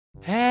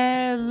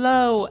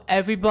Hello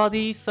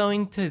everybody, so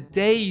in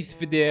today's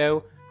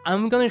video,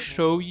 I'm gonna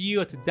show you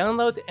how to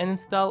download and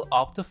install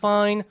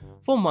OptiFine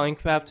for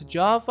Minecraft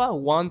Java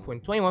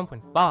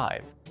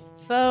 1.21.5.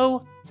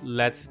 So,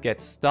 let's get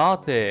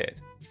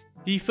started.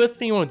 The first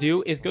thing you want to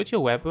do is go to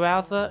your web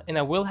browser, and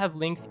I will have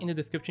links in the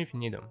description if you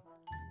need them.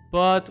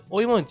 But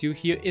all you want to do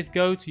here is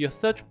go to your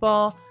search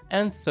bar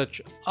and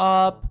search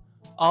up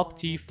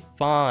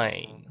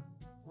OptiFine.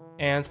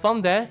 And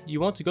from there,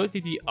 you want to go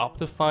to the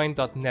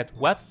OptiFine.net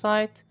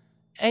website,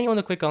 and you want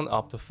to click on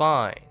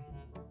OptiFine.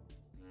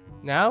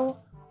 Now,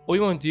 all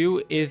you want to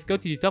do is go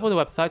to the top of the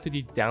website to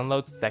the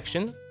download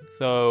section.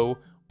 So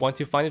once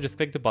you find it, just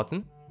click the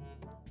button.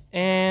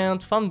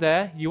 And from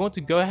there, you want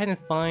to go ahead and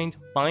find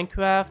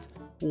Minecraft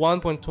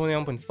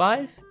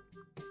 1.21.5.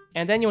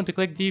 And then you want to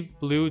click the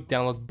blue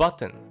download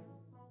button.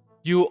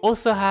 You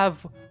also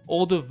have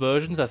older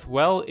versions as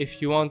well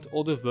if you want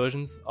older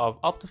versions of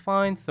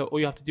OptiFine. So all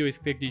you have to do is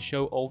click the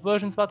show all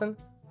versions button.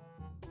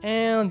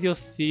 And you'll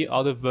see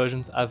other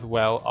versions as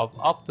well of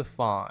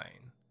OptiFine.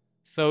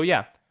 So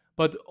yeah,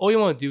 but all you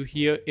want to do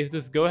here is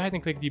just go ahead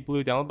and click the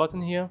blue download button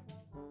here.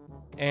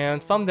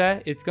 And from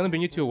there, it's going to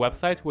bring you to a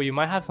website where you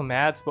might have some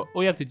ads, but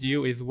all you have to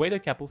do is wait a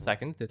couple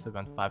seconds, it's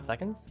around 5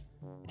 seconds.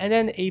 And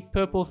then a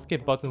purple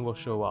skip button will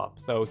show up.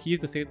 So here's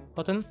the skip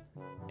button.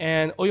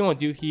 And all you want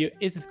to do here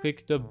is just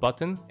click the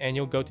button and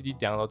you'll go to the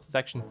download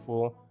section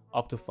for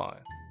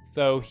OptiFine.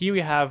 So here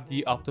we have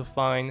the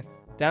OptiFine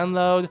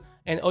download.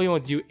 And all you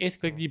want to do is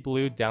click the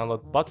blue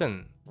download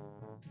button.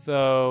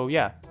 So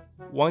yeah,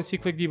 once you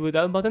click the blue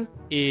download button,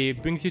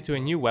 it brings you to a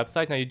new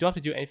website. Now you don't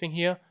have to do anything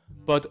here,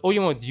 but all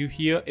you want to do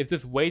here is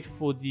just wait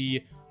for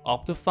the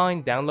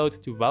OptiFine download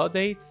to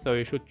validate. So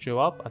it should show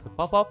up as a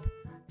pop-up,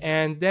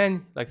 and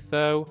then like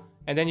so,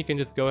 and then you can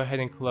just go ahead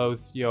and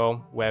close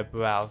your web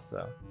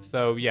browser.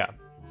 So yeah,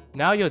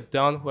 now you're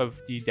done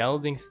with the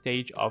downloading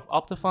stage of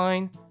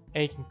OptiFine,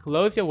 and you can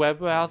close your web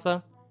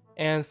browser.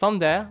 And from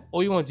there,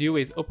 all you want to do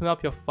is open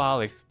up your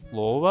file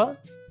explorer.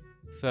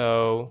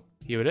 So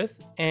here it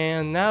is.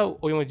 And now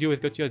all you want to do is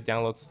go to your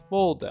downloads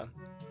folder.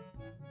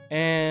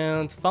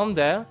 And from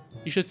there,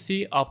 you should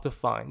see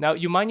OptiFine. Now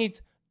you might need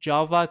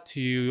Java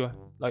to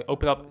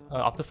open up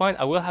OptiFine.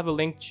 I will have a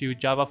link to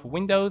Java for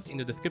Windows in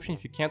the description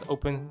if you can't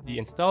open the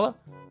installer.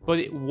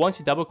 But once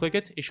you double click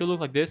it, it should look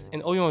like this.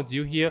 And all you want to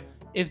do here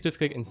is just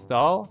click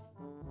install.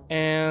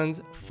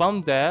 And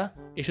from there,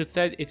 it should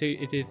say it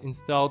is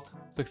installed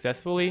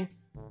successfully.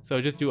 So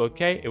just do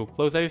OK, it will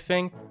close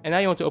everything. And now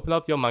you want to open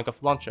up your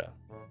Minecraft launcher.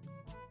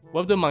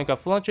 With the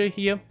Minecraft launcher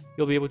here,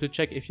 you'll be able to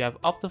check if you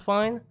have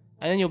OptiFine.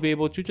 And then you'll be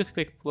able to just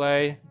click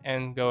play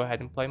and go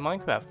ahead and play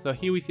Minecraft. So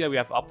here we see that we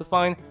have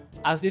OptiFine.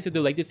 As this is the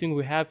latest thing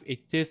we have,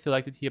 it is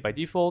selected here by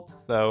default.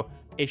 So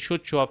it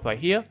should show up right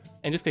here.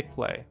 And just click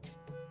play.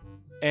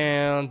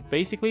 And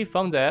basically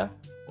from there,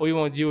 all you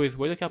want to do is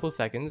wait a couple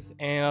seconds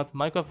and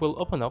Minecraft will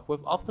open up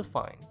with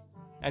OptiFine.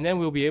 And then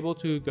we'll be able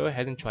to go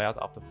ahead and try out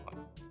OptiFine.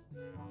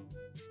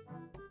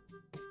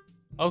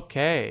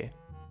 Okay,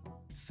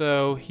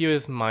 so here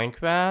is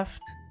Minecraft.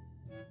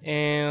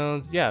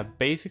 And yeah,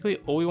 basically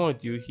all we want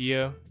to do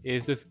here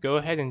is just go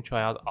ahead and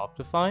try out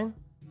OptiFine.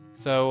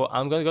 So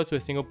I'm going to go to a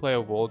single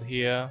player world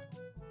here.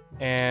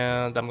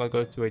 And I'm going to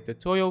go to a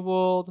tutorial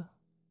world.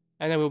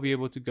 And then we'll be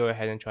able to go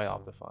ahead and try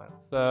OptiFine.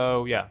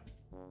 So yeah,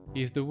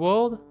 here's the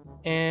world.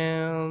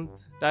 And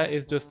that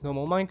is just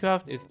normal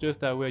Minecraft. It's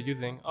just that we're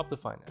using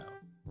OptiFine now.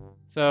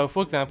 So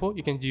for example,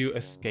 you can do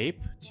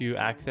escape to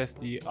access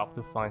the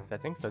OptiFine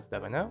settings. So let's do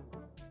that right now.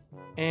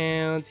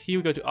 And here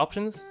we go to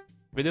options,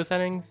 video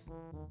settings.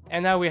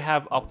 And now we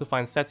have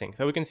OptiFine settings.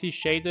 So we can see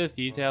shaders,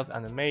 details,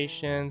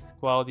 animations,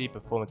 quality,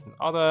 performance, and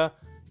other.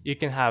 You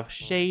can have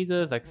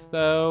shaders like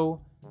so.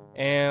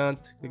 And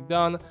click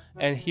done.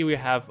 And here we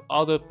have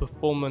other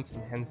performance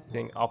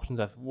enhancing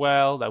options as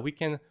well that we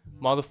can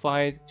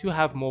modify to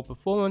have more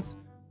performance.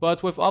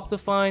 But with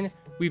OptiFine,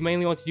 we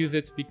mainly want to use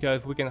it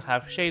because we can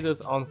have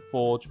shaders on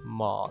Forge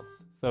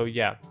mods. So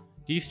yeah,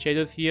 these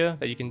shaders here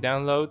that you can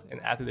download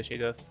and add to the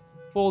shaders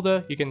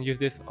folder, you can use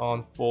this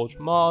on Forge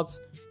mods,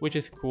 which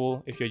is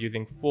cool if you're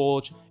using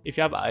Forge. If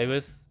you have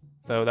Iris,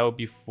 so that would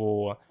be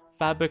for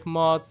Fabric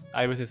mods.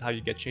 Iris is how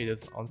you get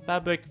shaders on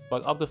Fabric,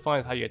 but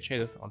OptiFine is how you get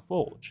shaders on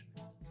Forge.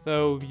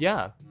 So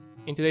yeah,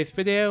 in today's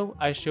video,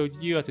 I showed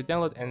you how to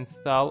download and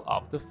install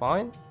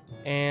OptiFine.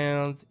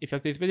 And if you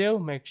like this video,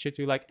 make sure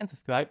to like and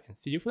subscribe, and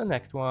see you for the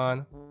next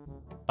one.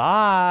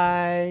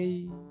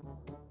 Bye!